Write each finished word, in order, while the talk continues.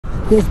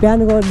त्यस बिहान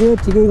गरिदियो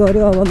ठिकै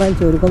गर्यो अब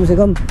मान्छेहरू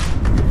कमसेकम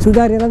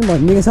सुधारेर नि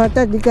भनिदिएको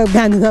सट्टा निकै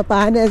बिहान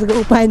पाएन यसको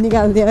उपाय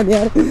निकाल्ने अनि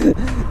यार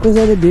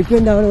कसैले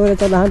भिपिएन डाउन गरेर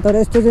चलाउनु तर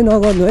यस्तो चाहिँ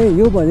नगर्नु है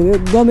यो भनेको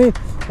एकदमै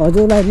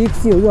हजुरलाई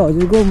रिक्सी हो कि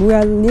हजुरको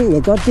मोबाइल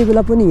नि जति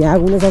बेला पनि ह्याक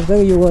हुनसक्छ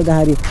कि यो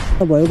गर्दाखेरि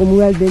भएको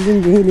मोबाइल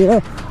ब्याङ्किङदेखि लिएर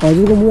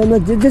हजुरको मोबाइलमा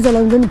जे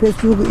चलाउँछ नि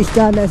फेसबुक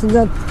इन्स्टा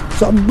मेसेन्जर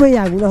सबै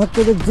ह्याक हुनसक्छ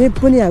जे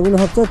पनि ह्याक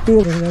हुनसक्छ त्यो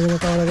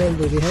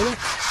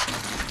होइन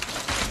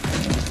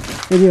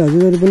यदि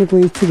हजुरहरू पनि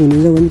कोही इच्छुक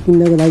हुनुहुन्छ भने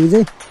किन्नको लागि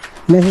चाहिँ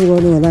मेसेज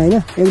गर्नु होला होइन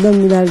एकदम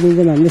मिलाएर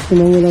दिन्छौँ हामीले यस्तो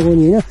महँगो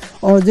लगाउने होइन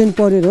अर्जेन्ट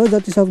परेर हो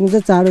जति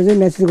सक्नुहुन्छ चाँडो चाहिँ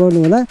मेसेज गर्नु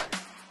होला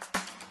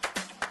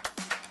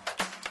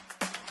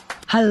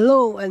हेलो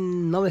एन्ड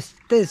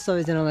नमस्ते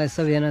सबैजनालाई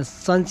सबैजना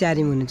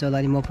सन्चारीमा हुनुहुन्छ होला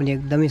अनि म पनि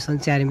एकदमै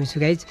सन्चारीमा छु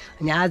गाइज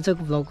अनि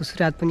आजको भ्लगको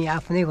सुरुवात पनि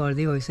आफै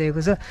गर्दै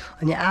गइसकेको छ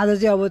अनि आज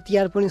चाहिँ अब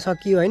तिहार पनि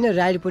सकियो होइन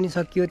राइड पनि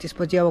सकियो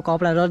त्यसपछि अब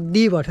कपडा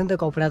रड्डी भयो नि त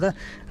कपडा त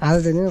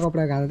आज चाहिँ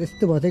कपडा घाँदा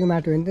त्यस्तो भयो कि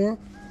माटो होइन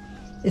त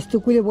यस्तो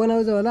कुले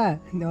बनाउँछ होला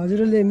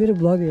हजुरहरूले मेरो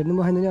भ्लग हेर्नु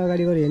भएन भने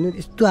अगाडि गएर हेर्नु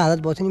यस्तो हालत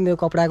भएको छ नि मेरो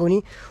कपडाको नि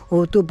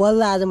हो त्यो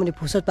बल्ल आज मैले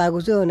फुर्सद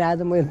पाएको छु अनि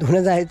आज म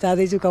धुन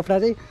जाँदैछु कपडा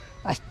चाहिँ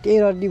अस्ति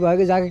रड्डी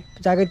भएको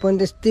ज्याकेट पनि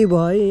त्यस्तै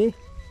भयो है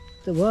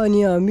त्यो भयो अनि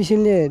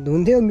मिसिनले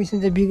धुन्थ्यो मिसिन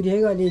चाहिँ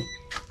बिग्रिएको अनि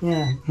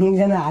यहाँ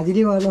एकजना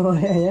हाजिरी गर्नु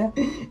पऱ्यो यहाँ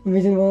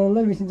मिसिन बनाउनु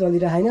ल मिसिन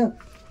चलिरहेको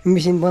छैन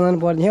मिसिन बनाउनु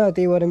पर्ने हो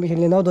त्यही भएर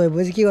मिसिनले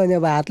नधोएपछि के गर्ने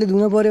अब हातले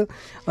धुनु पऱ्यो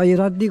अब यो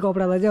रड्डी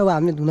कपडालाई चाहिँ अब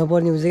हामीले धुन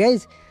पर्ने हुन्छ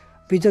गाइस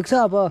बिजोक छ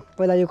अब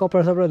पहिला यो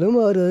कपडा सपडा धुम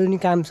अरू नि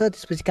काम छ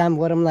त्यसपछि काम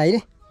गरौँला होइन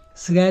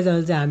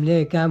गाइजहरू चाहिँ हामीले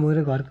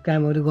कामहरू घरको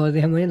कामहरू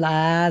गर्दैछौँ है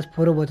लास्ट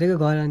फोरो भयो थियो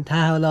घर अनि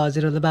थाहा होला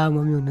हजुरहरूलाई बाबा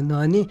मम्मी हुनुहुन्न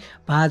अनि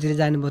बाजेले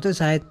जानुभएको थियो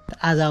सायद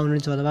आज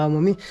आउनुहुन्छ होला बाबा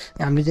मम्मी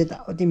हामीले चाहिँ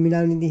यताउति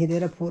मिलाउनेदेखि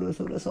लिएर फोरो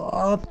सोरो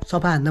सब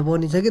सफा हान्न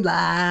पर्ने छ कि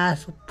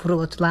लास्ट फोरो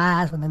गर्छु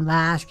लास्ट भन्दा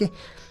लास्ट के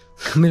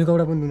मेरो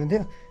कपडा पनि धुनु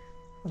थियो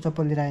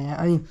चप्पल लिएर यहाँ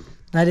अनि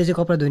दाइले चाहिँ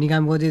कपडा धुने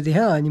काम गर्दै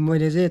थियो अनि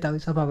मैले चाहिँ यताउति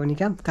सफा गर्ने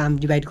काम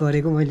डिभाइड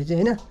गरेको मैले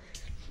चाहिँ होइन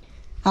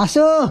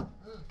हाँसो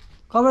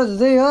कपडा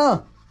धुँदै हो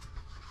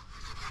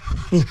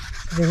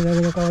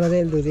कपडा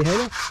चाहिँ धुँदै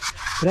होइन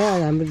पुरा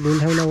हाम्रो धुन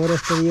ठाउँ नगएर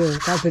यस्तो यो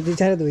कार्पेट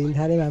बिछाएर धोइदिनु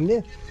थाल्यौँ हामीले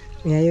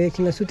यहाँ यो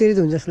एकछिनमा सुतेरै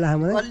धुन्छ जस्तो लाग्छ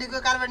मलाई कल्लीको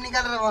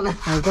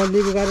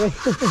कार्पेट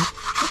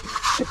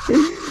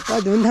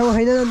धुन ठाउँमा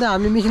छैन नि त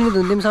हामीले मिसिनले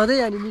धुन्थ्यौँ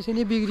सधैँ अनि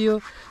मिसिनै बिग्रियो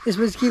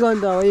त्यसपछि के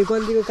गर्नु त अब यो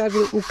कल्लीको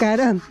कार्पेट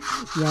उक्काएर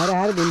घर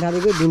आएर धुन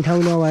थालेको धुन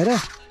ठाउँ नभएर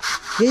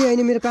यही होइन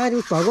मेरो प्यान्ट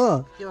उस भएको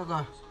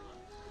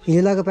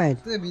हिजो लगाएको प्यान्ट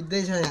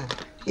भिज्दै छ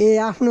यहाँ ए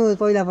आफ्नो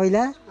पहिला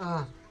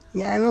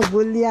यहाँमा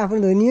बोल्ली आफ्नो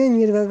धुनी हो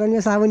मेरो घरमा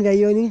साबुन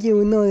खाइयो नि के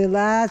हुन्न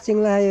लास्ट चिङ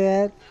लाग्यो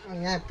यार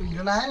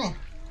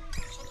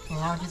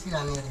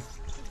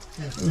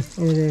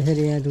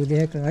फेरि यहाँ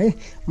धुँदैको है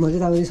म चाहिँ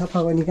तपाईँ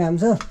सफा गर्ने काम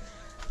छ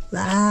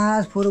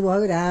लास्ट फोहोर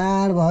भयो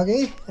ढाड भयो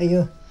कि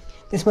यो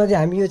त्यसमा चाहिँ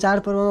हामी यो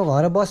चाडपर्वमा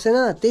घर बसेन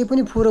त्यही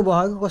पनि फोहोर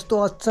भयो कि कस्तो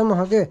अचम्म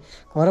हो कि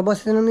घर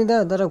बसेन नि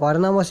त तर घर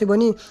नबसे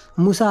पनि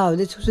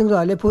मुसाहरूले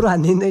छुसुङ्गहरूले फोहोर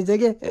हानिदिँदैछ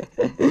कि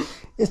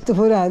यस्तो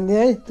फोहोर हानिदियो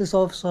है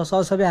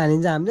त्यो सबै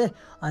हानिन्छ हामीले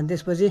अनि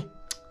त्यसपछि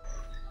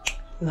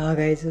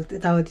लगाएछु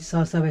यताउति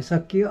सरसफाइ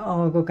सकियो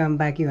अबको काम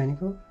बाँकी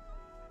भनेको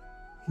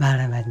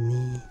भाँडा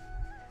माझ्ने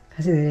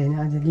खासै धेरै होइन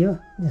अलिअलि हो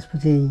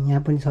त्यसपछि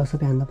यहाँ पनि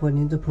सरसफाइ हान्नु पर्ने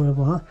हुन्छ फोहोर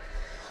भयो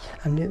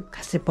हामीले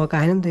खासै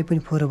पकाएन नि त्यही पनि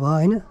फोहोर भयो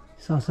होइन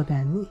सरसफाइ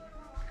हान्ने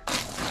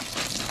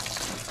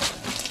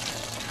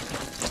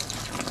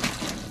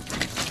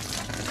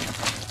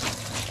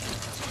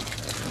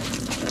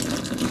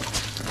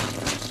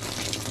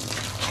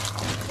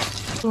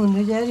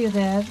हुँदै यार यो त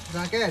यार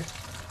ज्याकेट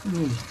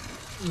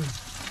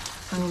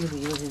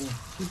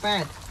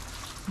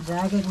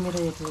ज्याकेट मेरो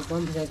यो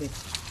बन्द ज्याकेट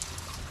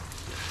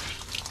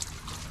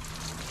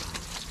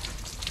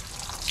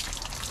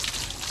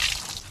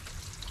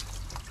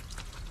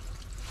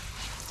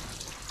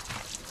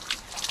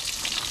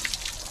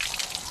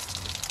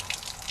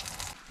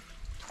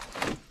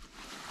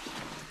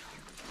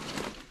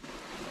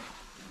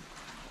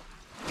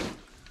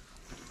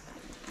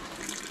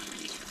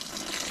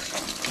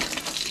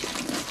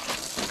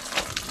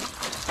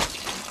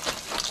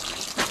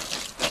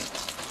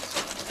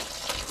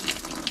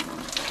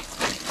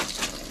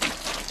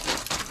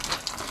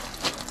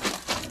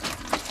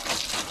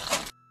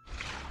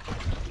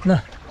ल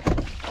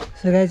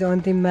सो गाइस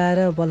अन्तिममा आएर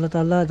बल्ल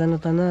तल्ल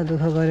तन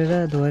दुःख गरेर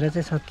धोएर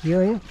चाहिँ सकियो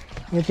है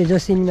यो चाहिँ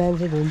जोसिन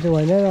मान्छे धुन्छु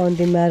भनेर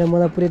अन्तिममा आएर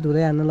मलाई पुरै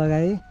धुँदै हान्न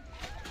लगाएँ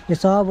यो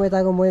सब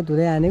यताको मैले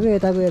धुँदै हानेको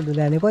यताको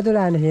धुँदै हानेको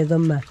कतिवटा हानेको थियो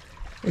जम्मा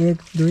 1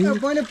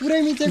 2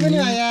 पुरै मिचेको नि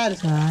यार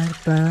 4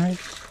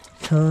 5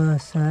 6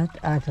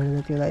 7 8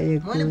 जति होला 1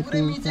 2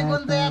 3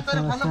 4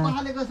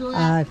 5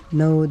 8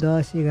 9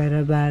 10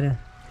 11 12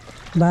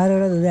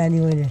 12वटा धुँदै हाने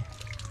मैले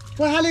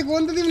पहालेको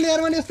अन्त तिमीले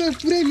यार भने यस्तो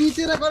पुरै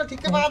मिचेर गर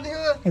ठिक्क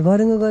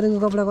पार्दियो गरुङको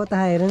कपडा कता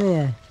हेर न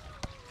यहाँ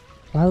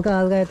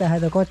हल्का यता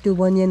त कति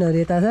बनियनहरू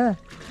यता छ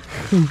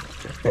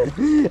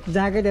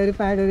ज्याकेटहरू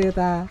प्यान्टहरू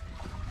यता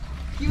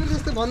तिमीले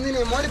जस्तो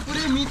भन्दिनँ मैले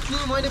पुरै मिच्ने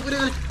मैले पुरै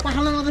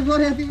पहाल्न मात्रै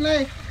पर्यो तिमीलाई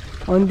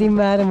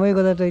अन्तिममा आएर मै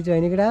गएर टोइछु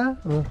होइन केटा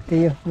हो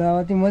त्यही हो ल अब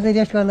तिमी मात्रै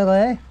रेस्ट गर्न गयो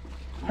है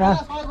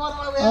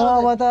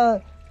अब त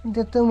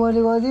त्यस्तो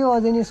मैले गरिदियो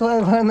अझै नि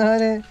सहयोग गर्न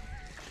अरे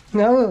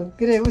अब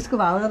के अरे उसको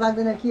भावना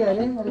लाग्दैन कि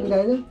अरे अर्को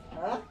किराले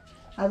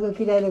अर्को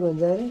किरालेको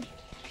हुन्छ अरे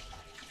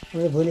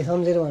मैले भोलि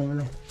सम्झेर भनौँ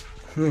न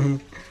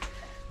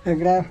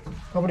एउटा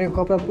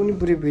कपडा पनि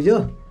पुरै भिज्यो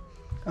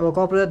अब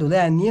कपडा धुँदै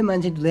हान्ने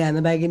मान्छे धुँदै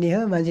हान्न बाइक नै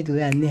हो मान्छे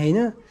धुँदै हान्ने होइन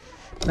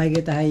बाइक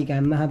त हाई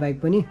घाममा बाइक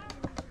पनि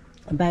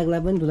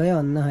बाइकलाई पनि धुँदै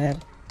हान्न यार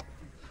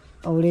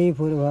औरै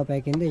फोहोर भयो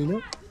बाइक नि त हिलो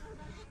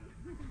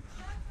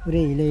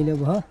पुरै हिलो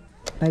भयो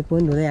बाइक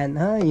पनि धुँदै हान्न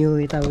यो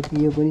यताउति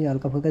यो पनि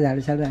हल्का फुल्का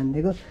झाडुसाडु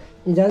हानिदिएको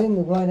जाँदै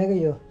गएनको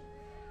यो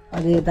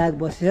अझै दाग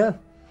बसेर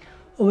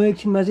अब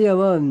एकछिनमा चाहिँ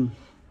अब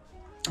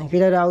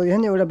केटाहरू आउँदैछ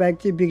नि एउटा बाइक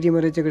चाहिँ बिग्रिमा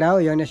रहेछ एउटा हो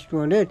यनएस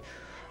 200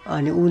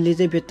 अनि उसले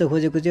चाहिँ बेच्न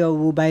खोजेको चाहिँ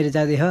अब ऊ बाहिर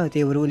जाँदैछ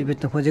त्यही भएर उसले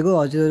बेच्न खोजेको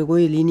हजुरहरू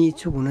कोही लिने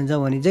इच्छुक हुनुहुन्छ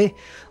भने चाहिँ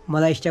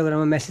मलाई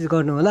इन्स्टाग्राममा मेसेज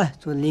गर्नु होला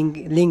सो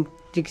लिङ्क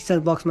डिस्क्रिप्सन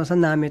बक्समा छ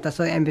नाम यता छ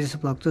एमबिएस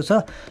भ्लग जो छ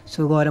सो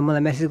गएर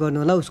मलाई मेसेज गर्नु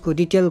होला उसको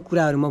डिटेल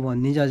कुराहरू म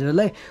भनिदिन्छु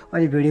हजुरलाई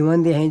अनि भिडियोमा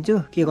पनि देखाइदिन्छु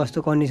के कस्तो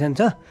कन्डिसन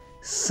छ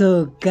सो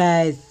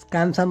गाइस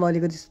कामसाम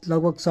अलिकति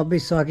लगभग सबै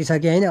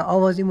सकिसकेँ होइन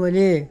अब चाहिँ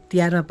मैले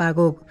तिहारमा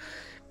पाएको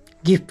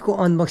गिफ्टको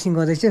अनबक्सिङ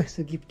गर्दैछु सो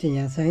गिफ्ट चाहिँ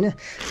यहाँ छ होइन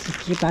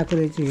के पाएको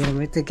रहेछ हेरौँ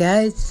है त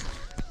गाइस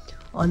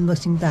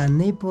अनबक्सिङ त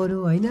हान्नै पऱ्यो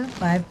होइन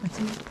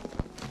पाएपछि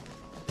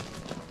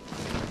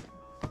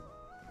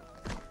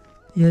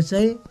यो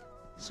चाहिँ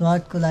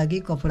सर्टको लागि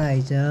कपडा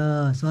आइछ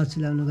सर्ट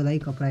सिलाउनुको लागि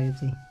कपडा यो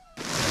चाहिँ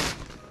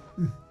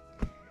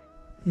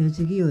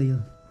के हो यो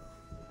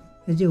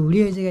चाहिँ हुडी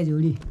आइछ गाइस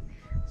हुडी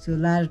सो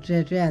लार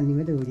ट्रे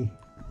हान्दिउँ त हुडी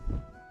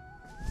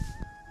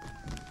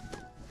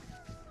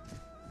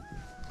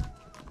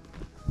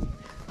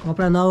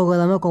कपडा नभएको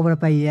बेलामा कपडा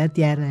पाइयो यार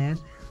तिहार यार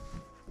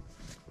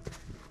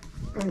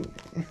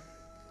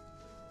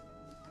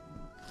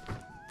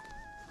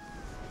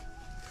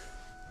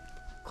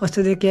कस्तो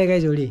देखियो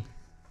गाइस हुडी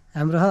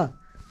हाम्रो ह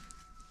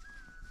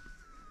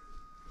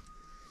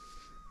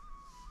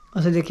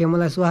कस्तो देखियो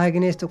मलाई सुहाएको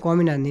किन यस्तो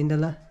कमेन्ट हानिदिनु त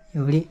ल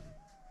यो हुडी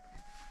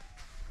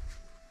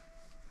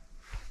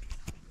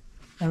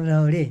राम्रो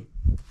हुडी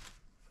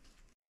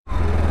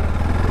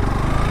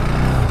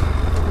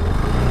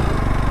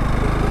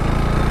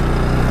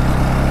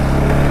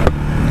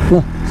ल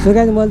सो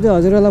गाइस मैले चाहिँ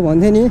हजुरहरूलाई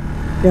भन्थेँ नि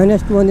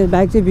यनएस 200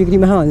 बाइक चाहिँ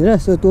बिक्रीमा भनेर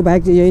सो त्यो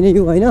बाइक चाहिँ यही नै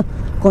हो होइन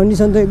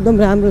कन्डिसन त एकदम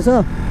राम्रो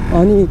छ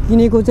अनि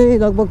किनेको चाहिँ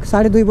लगभग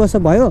 2.5 वर्ष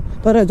भयो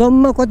तर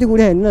जम्मा कति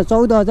गुड्यो हेर्नु न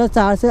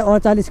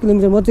 14,448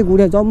 किलोमिटर मात्रै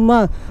गुड्यो जम्मा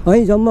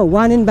है जम्मा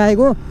वान एन्ड बाइक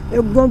हो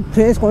एकदम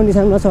फ्रेस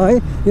कन्डिसनमा छ है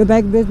यो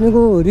बाइक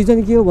बेच्नुको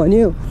रिजन के हो भने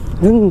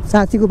जुन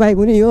साथीको बाइक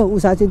हुने यो ऊ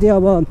साथी चाहिँ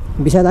अब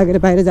भिसा लागेर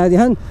बाहिर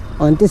जाँदैछन्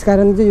अनि त्यस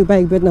कारण चाहिँ यो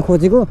बाइक बेच्न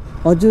खोजेको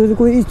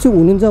हजुरको इच्छुक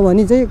हुनुहुन्छ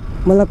भने चाहिँ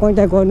मलाई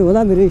कन्ट्याक्ट गर्नु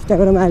होला मेरो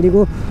इन्स्टाग्राम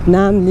आइडीको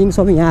नाम लिङ्क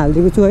सबै यहाँ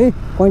हालिदिएको छु है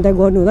कन्ट्याक्ट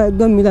गर्नु होला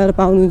एकदम मिलाएर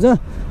पाउनुहुन्छ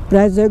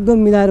प्राइस चाहिँ एकदम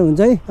मिलाएर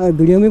हुन्छ है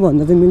भिडियोमै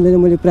भन्दा चाहिँ मिल्दैन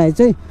मैले प्राइस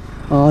चाहिँ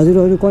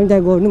हजुरहरू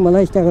कन्ट्याक्ट गर्नु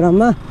मलाई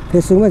इन्स्टाग्राममा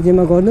फेसबुकमा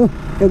जेमा गर्नु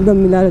एकदम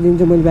मिलाएर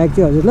दिन्छु मैले बाइक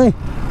चाहिँ हजुरलाई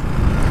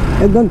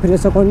एकदम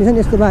फ्रेस छ कन्डिसन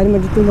यसको बारेमा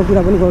डिटेलमा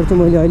कुरा पनि गर्छु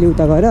मैले अहिले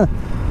उता गएर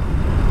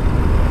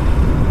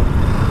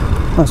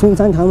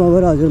सुनसान ठाउँमा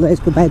गएर हजुरलाई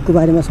यसको बाइकको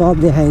बारेमा सब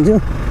देखाइदिन्छु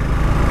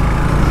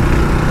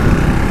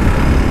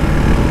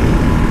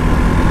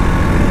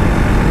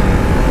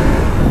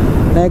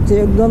बाइक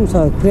चाहिँ एकदम छ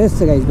फ्रेस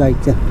छ गाइस बाइक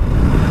चाहिँ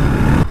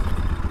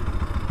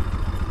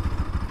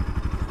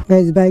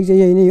बाइक चाहिँ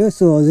यही नै हो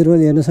सो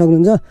हजुरहरूले हेर्न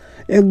सक्नुहुन्छ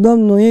एकदम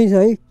नयाँ छ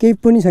है केही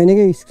पनि छैन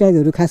कि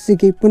स्क्रैचहरू खासै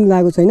केही पनि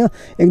लागेको छैन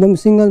एकदम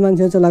सिङ्गल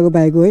मान्छेले चलाएको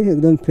बाइक हो है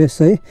एकदम फ्रेस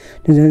छ है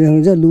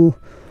हुन्छ लु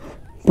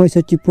पैसा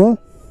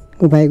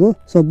टिप्पको बाइक हो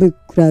सबै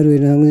कुराहरू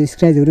हेर्न सक्नुहुन्छ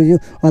स्क्रैचहरू यो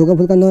हल्का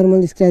फुल्का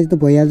नर्मल स्क्रैच त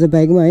भइहाल्छ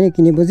बाइकमा होइन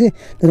किनेपछि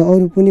तर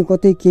अरू पनि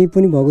कतै केही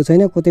पनि भएको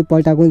छैन कतै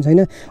पल्टाएको पनि छैन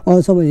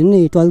अझसम्म हेर्नु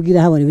नि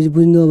टल्किरह भनेपछि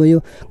बुझ्नु अब यो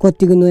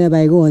कतिको नयाँ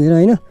बाइक हो भनेर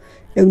होइन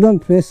एकदम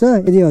फ्रेस छ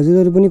यदि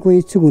हजुरहरू पनि कोही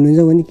इच्छुक हुनुहुन्छ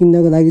भने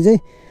किन्नको लागि चाहिँ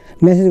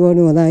मेसेज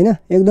गर्नु होला होइन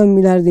एकदम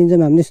मिलाएर दिन्छौँ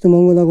हामीले यस्तो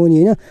महँगो लगाउने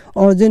होइन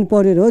अर्जेन्ट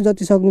परेर हो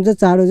जति सक्नुहुन्छ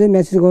चाँडो चाहिँ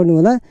मेसेज गर्नु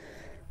होला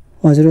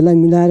हजुरहरूलाई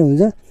मिलाएर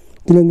हुन्छ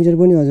किलोमिटर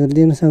पनि हजुरले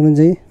देख्न सक्नुहुन्छ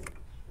है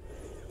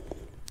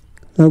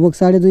लगभग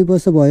 2.5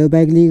 वर्ष भयो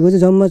बाइक लिएको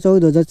चाहिँ जम्मा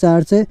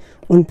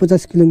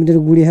 14,449 किलोमिटर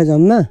गुडिया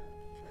जम्मा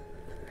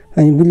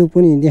अनि बिलुक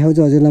पनि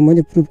देखाउँछु हजुरलाई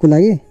मैले प्रुफको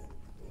लागि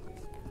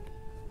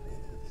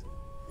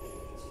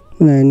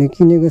उनीहरूले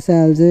किनेको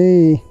साल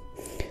चाहिँ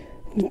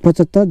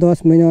 75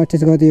 10 महिना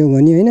 28 गते हो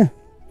भने होइन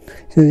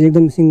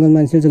एकदम सिङ्गल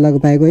मान्छेले चलाएको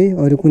बाइक है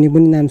अरू कुनै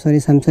पनि नामसरी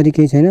सामसरी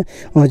केही छैन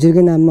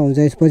हजुरकै नाममा हुन्छ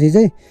यसपछि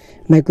चाहिँ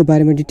बाइकको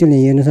बारेमा डिटेल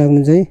हेर्न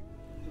सक्नुहुन्छ है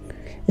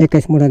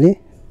 21 मोडलले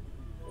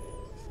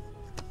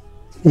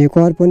यो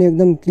कर पनि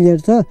एकदम क्लियर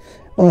छ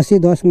 80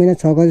 10 महिना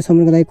 6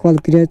 गतेसम्मको लागि कल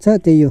क्लियर छ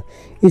त्यही हो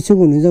इच्छुक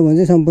हुनुहुन्छ भने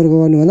चाहिँ सम्पर्क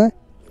गर्नु होला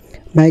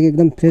बाइक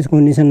एकदम फ्रेस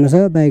कन्डिसनमा छ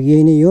बाइक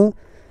यही नै हो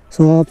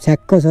सब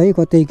छ्याक्क छ है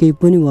कतै केही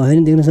पनि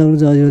भएन देख्न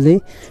सक्नुहुन्छ हजुरले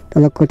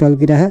टलक्क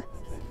टल्किरह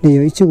त्यही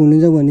हो इच्छुक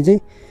हुनुहुन्छ भने चाहिँ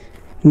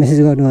मेसेज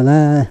गर्नु होला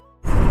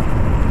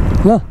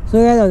ल सो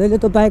गाइस हजुरले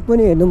त्यो बाइक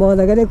पनि हेर्नु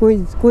पाउँदाखेरि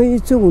कोही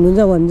इच्छुक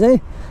हुनुहुन्छ भने चाहिँ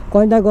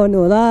कन्ट्याक्ट गर्नु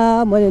होला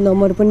मैले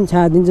नम्बर पनि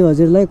छाडिदिन्छु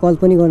हजुरलाई कल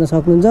पनि गर्न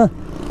सक्नुहुन्छ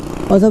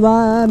अथवा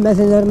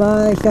मेसेन्जरमा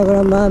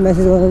इन्स्टाग्राममा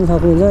मेसेज गर्न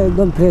सक्नुहुन्छ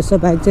एकदम फ्रेस छ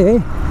बाइक चाहिँ है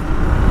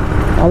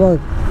अब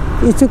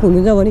इच्छुक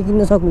हुनुहुन्छ भने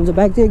किन्न सक्नुहुन्छ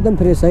बाइक चाहिँ एकदम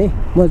फ्रेस है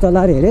मैले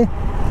चलाएर हेरेँ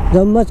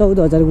जम्मा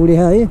 14,000 गुडेछ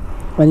है।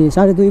 अनि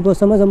 2.5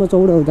 वर्षमा जम्मा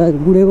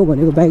 14,000 गुडेको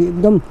भनेको बाइक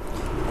एकदम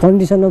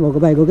कन्डिसनमा भएको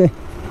बाइक हो क्या।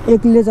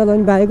 एक्लै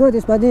चलाउने बाइक हो,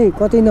 त्यसमा चाहिँ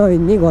कतै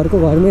नहिँड्ने घरको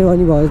घरमै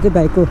रहने भएर चाहिँ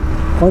बाइकको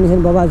कन्डिसन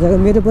बबाल छ।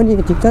 मेरो पनि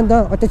ठिक छ नि त,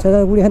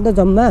 28,000 गुडेछ नि त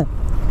जम्मा।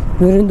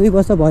 मेरो पनि 2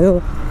 वर्ष भयो,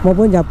 म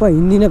पनि झ्याप्प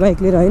हिँड्दिनँ बाइक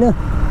लिएर होइन।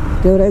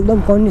 त्यो एउटा एकदम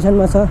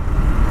कन्डिसनमा छ।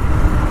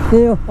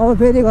 त्यही हो। अब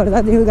फेरि घर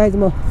जाँदैछु गाइज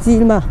म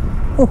चिरमा।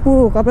 ओहो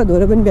कपडा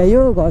धोएर पनि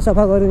भ्याइयो, घर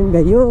सफा गरेर पनि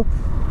भ्याइयो।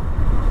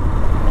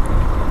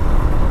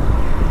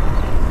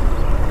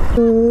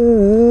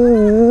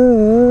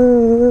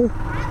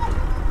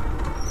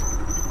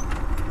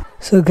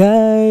 सो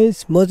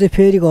गाइस म चाहिँ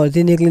फेरि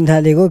घरतिर निक्लिन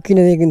थालेको। किन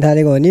निक्लिन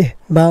थालेको भने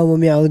बाबु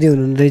मम्मी आउँदै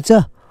हुनुहुँदैछ।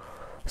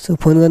 सो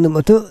फोन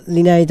गर्नुभएको थियो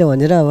लिन आइ त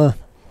भनेर। अब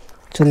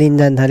सो लिन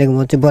जान थालेको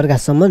म चाहिँ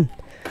बर्खासम्म।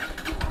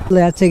 ल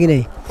याद छ कि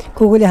नै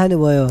कोले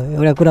खानुभयो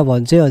एउटा कुरा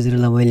भन्छु है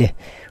हजुरलाई मैले।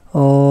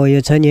 यो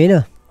छ नि होइन,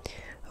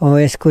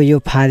 यसको यो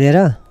फालेर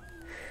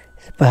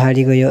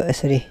पहाडीको यो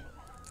यसरी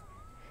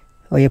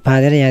यो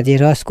फालेर यहाँ चाहिँ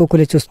रस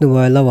कोले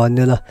चुस्नुभयो ल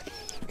भन्नु ल।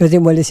 यो चाहिँ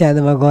मैले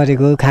सानोमा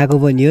गरेको, खाएको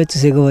पनि हो,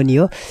 चुसेको पनि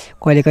हो।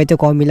 कहिले कहीँ त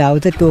कमिला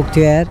आउँछ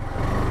टोक्थ्यो यार।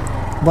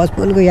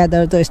 बचपनको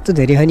यादहरू त यस्तो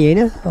धेरै छ नि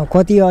होइन।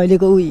 कति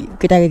अहिलेको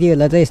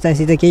केटाकेटीहरूलाई त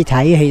यस्तासित केही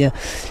थाहै छैन।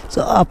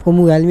 सबको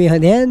मोबाइलमै छ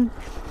ध्यान।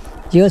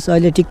 यस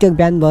अहिले टिकटक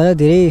ब्यान भएर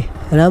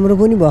धेरै राम्रो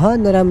पनि भयो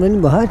नराम्रो पनि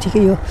भयो,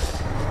 ठिकै हो।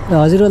 र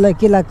हजुरहरूलाई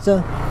के लाग्छ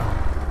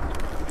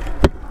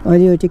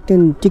अहिले यो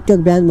टिकटक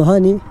ब्यान भयो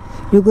नि,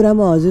 यो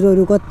कुरामा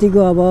हजुरहरू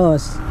कतिको अब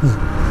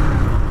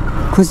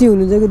खुसी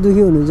हुनुहुन्छ कि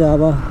दुःखी हुनुहुन्छ?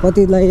 अब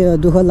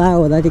कतिलाई दुःख लाग्यो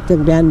होला टिकटक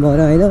ब्यान भएर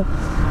होइन।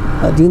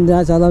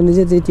 दिनरात चलाउने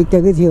चाहिँ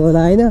टिकटकै थियो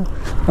होला होइन।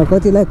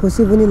 कतिलाई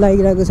खुसी पनि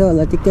लागिरहेको छ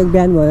होला टिकटक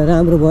ब्यान भएर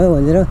राम्रो भयो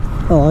भनेर।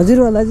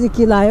 हजुरहरूलाई चाहिँ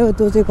के लाग्यो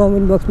त्यो चाहिँ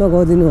कमेन्ट बक्समा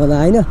गरिदिनु होला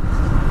होइन।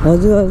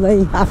 हजुरहरूलाई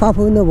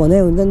आफू भनाइ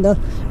हुन्छ नि त।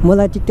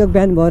 मलाई टिकटक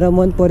ब्यान भएर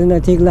मन परेन,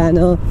 ठिक लागेन।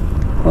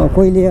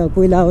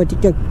 पहिला अब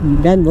टिकटक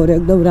ब्यान भएर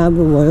एकदम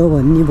राम्रो भयो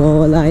भन्ने भयो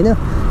होला होइन।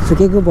 सो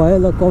के भयो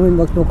ल कमेन्ट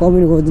बक्समा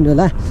कमेन्ट गरिदिनु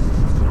होला।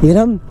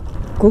 हेरौँ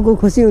को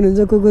खुसी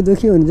हुनुहुन्छ को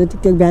दुःखी हुनुहुन्छ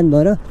टिकटक ब्यान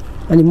भएर।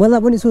 अनि मलाई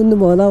पनि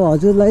सोध्नुभयो होला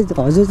हजुर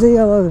चाहिँ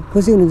अब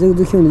खुसी हुनुहुन्छ कि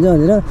दुःखी हुनुहुन्छ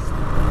भनेर।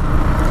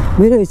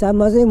 मेरो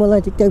हिसाबमा चाहिँ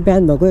मलाई टिकटक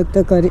ब्यान भएको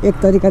एक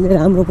तरिकाले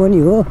राम्रो पनि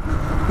हो।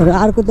 र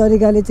अर्को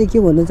तरिकाले चाहिँ के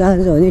भन्न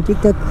चाहन्छु भने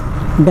टिकटक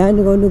ब्यान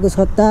गर्नुको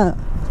सट्टा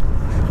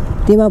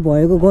त्यसमा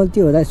भएको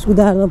गल्तीहरूलाई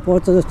सुधार्न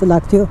पर्छ जस्तो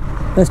लाग्थ्यो।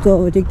 जस्तो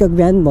अब टिकटक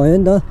ब्यान भयो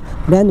नि त,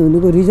 ब्यान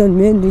हुनुको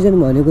मेन रिजन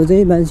भनेको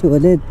चाहिँ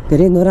मान्छेहरूले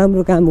धेरै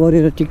नराम्रो काम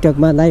गरेर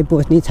टिकटकमा लाइभ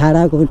पोस्ने,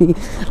 छाडा गर्ने,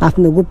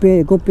 आफ्नो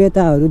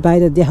गोप्यताहरू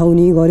बाहिर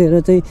देखाउने गरेर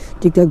चाहिँ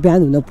टिकटक ब्यान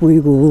हुन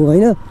पुगेको हो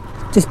होइन।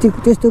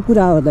 त्यस्तो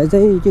कुराहरूलाई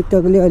चाहिँ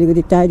टिकटकले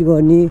अलिकति टाइट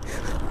गर्ने,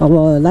 अब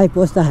लाइभ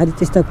पोस्टदाखेरि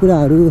त्यस्ता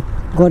कुराहरू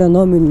गर्न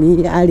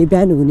नमिल्ने, आइडी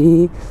ब्यान हुने,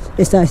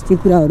 यस्ता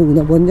कुराहरू हुन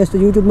पर्ने। जस्तो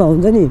युट्युबमा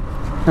हुन्छ नि,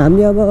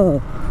 हामीले अब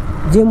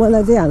जे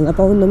मलाई चाहिँ हाल्न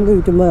पाउन्नौँ कि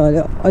युट्युबमा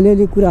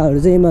अलिअलि कुराहरू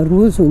चाहिँ यसमा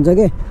रुल्स हुन्छ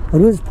क्या।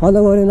 रुल्स फलो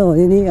गरेन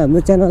भने नि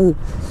हाम्रो च्यानल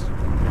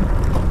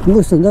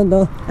लुज हुन्छ नि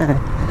त।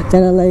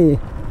 च्यानललाई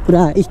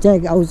पुरा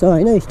स्ट्राइक आउँछ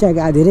होइन। स्ट्राइक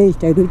धेरै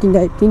स्ट्राइक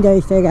 2-3टा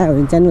स्ट्राइक आयो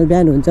भने च्यानल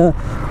ब्यान हुन्छ।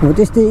 हो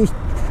त्यस्तै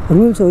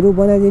रुल्सहरू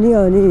बनाइदिने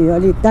अनि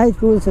अलिक टाइट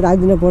रुल्स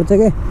राखिदिनु पर्छ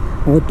क्या।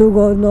 हो त्यो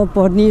गर्नु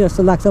पर्ने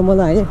जस्तो लाग्छ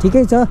मलाई होइन।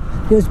 ठिकै छ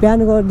त्यो ब्यान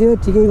गरिदियो,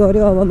 ठिकै गर्यो।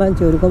 अब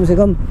मान्छेहरू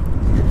कमसेकम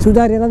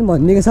सुधारेला नि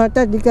भनिदिएको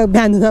सट्टा टिकटक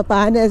ब्यान हुन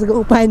पाएन, यसको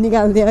उपाय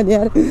निकाल्ने अनि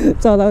यार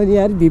चलाउने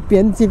यार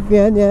भिपिएन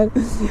यार।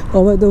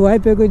 अब त्यो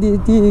वाइफाईको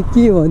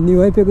के भन्ने,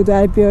 वाइफाईको त्यो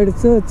आइपी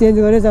एड्रेस चेन्ज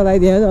गरेर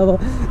चलाइदियो। अब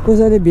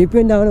कसैले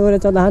भिपिएन डाउनलोड गरेर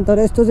चलाएन। तर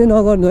यस्तो चाहिँ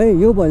नगर्नु है।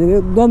 यो भनेको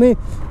एकदमै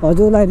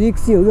हजुरलाई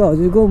रिक्सी हो कि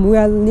हजुरको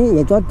मोबाइल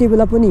नि जति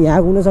बेला पनि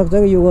ह्याक हुनसक्छ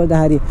कि यो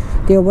गर्दाखेरि।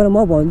 त्यही भएर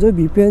म भन्छु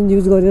भिपिएन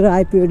युज गरेर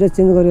आइपी एड्रेस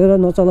चेन्ज गरेर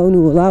नचलाउनु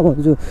होला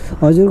भन्छु।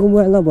 हजुरको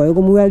मोबाइलमा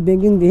भएको मोबाइल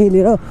ब्याङ्किङदेखि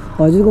लिएर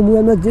हजुरको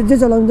मोबाइलमा जे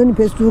चलाउँछ नि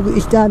फेसबुक,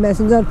 इन्स्टा,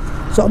 मेसेन्जर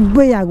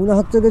सबै ह्याक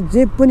हुनसक्छ कि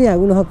जे पनि ह्याक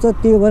हुनसक्छ।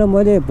 त्यही भएर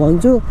मैले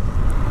भन्छु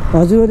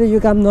हजुरहरूले यो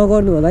काम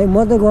नगर्नु होला है।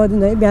 म त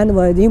गर्दिनँ है। बिहान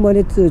भएदेखि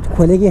मैले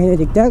खोलेकै छैन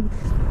टिकटक,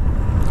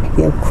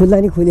 खुल्ला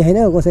नि खुले छैन,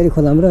 कसरी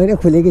खोलाम र होइन,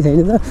 खुलेकै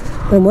छैन त।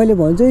 तर मैले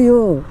भन्छु यो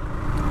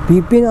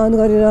भिपिएन अन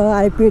गरेर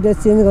आइपी एड्रेस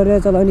चेन्ज गरेर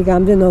चलाउने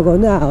काम चाहिँ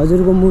नगर्नु।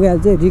 हजुरको मोबाइल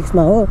चाहिँ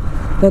रिस्कमा हो,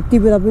 जति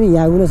बेला पनि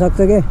ह्याक हुनसक्छ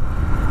क्या।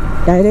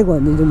 डाइरेक्ट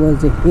भनिदिन्छु मैले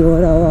चाहिँ। यो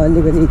भएर अब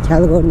अलिकति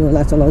ख्याल गर्नु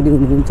होला चलाउँदै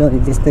हुनुहुन्छ भने।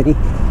 त्यस्तरी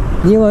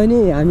के भयो नि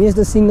हामी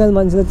यस्तो सिङ्गल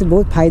मान्छेलाई चाहिँ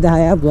बहुत फाइदा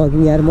आयो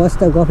भ्लगिङ यार।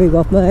 मस्त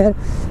गफमा यार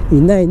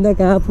हिँड्दा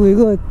कहाँ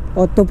पुगेको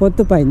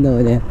पत्तो पाइन्न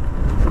भने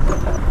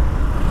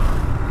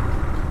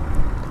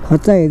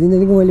खर्चा हेरिदिँदैन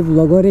कि मैले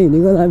भ्लग गरेँ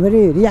हिँडेको।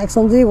 फेरि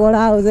रियाक्सन चाहिँ बडा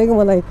आउँछ कि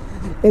मलाई।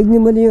 एक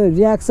दिन मैले यो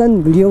रियाक्सन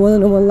भिडियो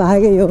बनाउनु मन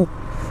लाग्यो कि यो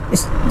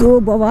यस्तो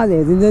बवाल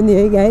हेरिदिन्छ नि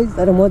है गाइस।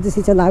 तर म चाहिँ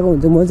शिक्षा लागेको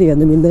हुन्छ, म चाहिँ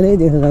हेर्नु मिल्दैन है,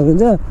 देख्न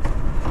सक्नुहुन्छ।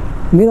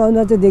 मेरो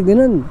अनुहार चाहिँ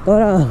देख्दैनन्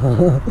तर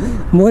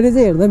मैले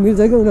चाहिँ हेर्न मिल्छ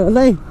कि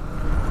उनीहरूलाई।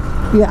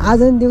 यो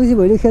आज नि देउसी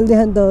भैलो खेल्दै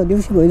नि त,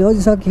 देउसी भैलो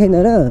अझै सकिएन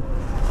र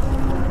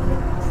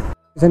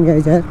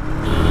गाई छ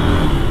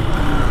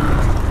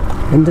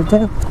अन्त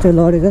कस्तो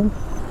लडेछन्।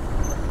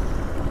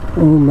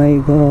 ओ माई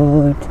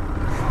गड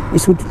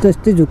स्कुटी त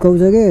यस्तै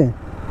झुक्काउँछ के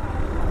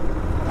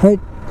है।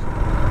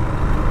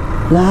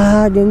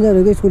 ला डेन्जर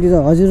हो कि स्कुटी त।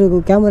 हजुरको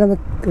क्यामेरामा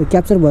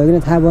क्याप्चर भयो भने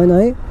थाहा भएन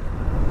है।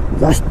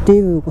 लास्टै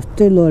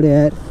कस्तै लड्यो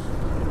यार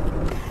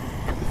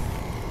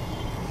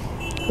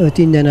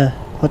तिनजना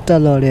कता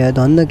लड्यो यार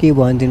धन्न के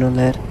भनिदिनु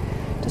होला यार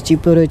त्यो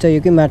चिप्लो रहेछ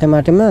यो कि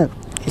माटोमा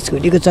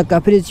स्कुटीको चक्का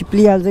फेरि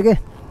चिप्लिहाल्छ क्या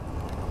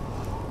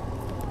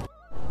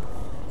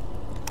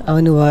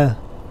आउनु भयो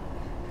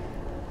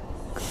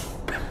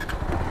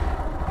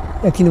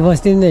एकछिन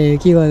बस्दिउँ न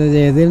के गर्नु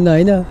चाहिँ हेरिदिउँ न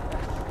होइन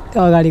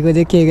त्यो अगाडिको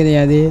चाहिँ के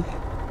यादे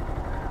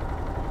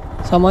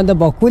सामान त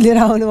भक्कु लिएर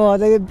आउनुभयो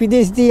त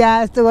विदेशी या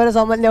जस्तो गरेर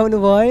सामान ल्याउनु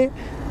भयो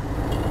है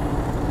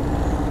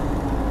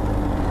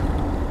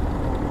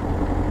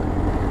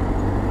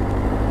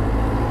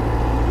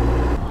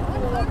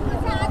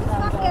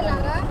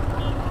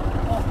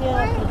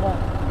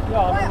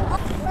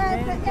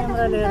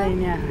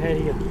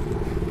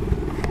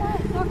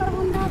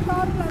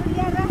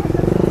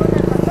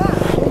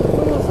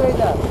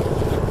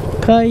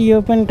खै यो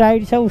पनि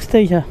टाइट छ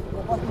उस्तै छ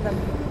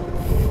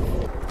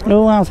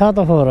उहाँ छ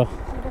त फोहोर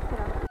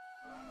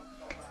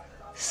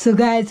सो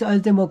गाइज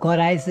अहिले चाहिँ म घर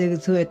आइसकेको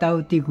छु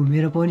यताउति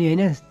घुमेर पनि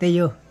होइन त्यही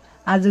हो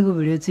आजको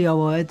भिडियो चाहिँ अब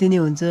यति नै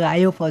हुन्छ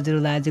आई होप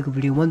हजुरहरूलाई आजको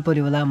भिडियो मन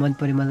पऱ्यो होला मन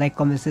पऱ्योमा लाइक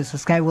कमेन्ट सेयर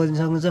सब्सक्राइब गरिदिनु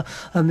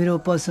सक्नुहुन्छ मेरो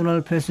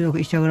पर्सनल फेसबुक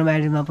इन्स्टाग्राम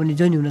आइडीमा पनि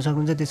जोइन हुन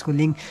सक्नुहुन्छ त्यसको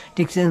लिङ्क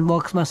डिस्क्रिप्सन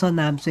बक्समा छ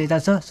नाम चाहिँ यता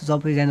छ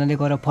सबैजनाले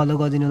गएर फलो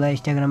गरिदिनु होला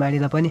इन्स्टाग्राम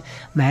आइडीलाई पनि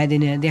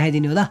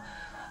देखाइदिनु होला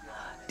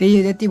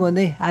त्यही यति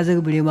भन्दै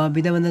आजको भिडियोमा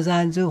बिदा भन्न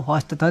चाहन्छु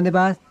हस्त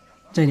धन्यवाद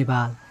जय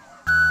नेपाल